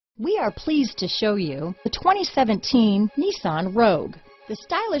We are pleased to show you the 2017 Nissan Rogue. The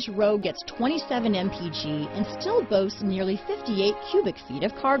stylish Rogue gets 27 mpg and still boasts nearly 58 cubic feet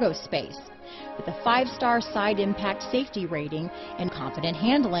of cargo space. With a 5-star side impact safety rating and confident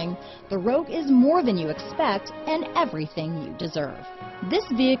handling, the Rogue is more than you expect and everything you deserve. This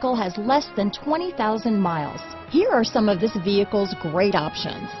vehicle has less than 20,000 miles. Here are some of this vehicle's great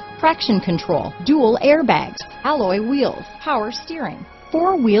options: traction control, dual airbags, alloy wheels, power steering,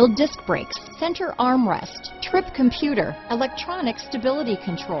 4-wheel disc brakes, center armrest, trip computer, electronic stability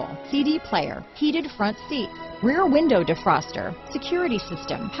control, CD player, heated front seats, rear window defroster, security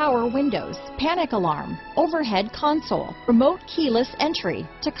system, power windows, panic alarm, overhead console, remote keyless entry,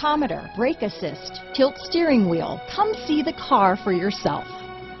 tachometer, brake assist, tilt steering wheel. Come see the car for yourself.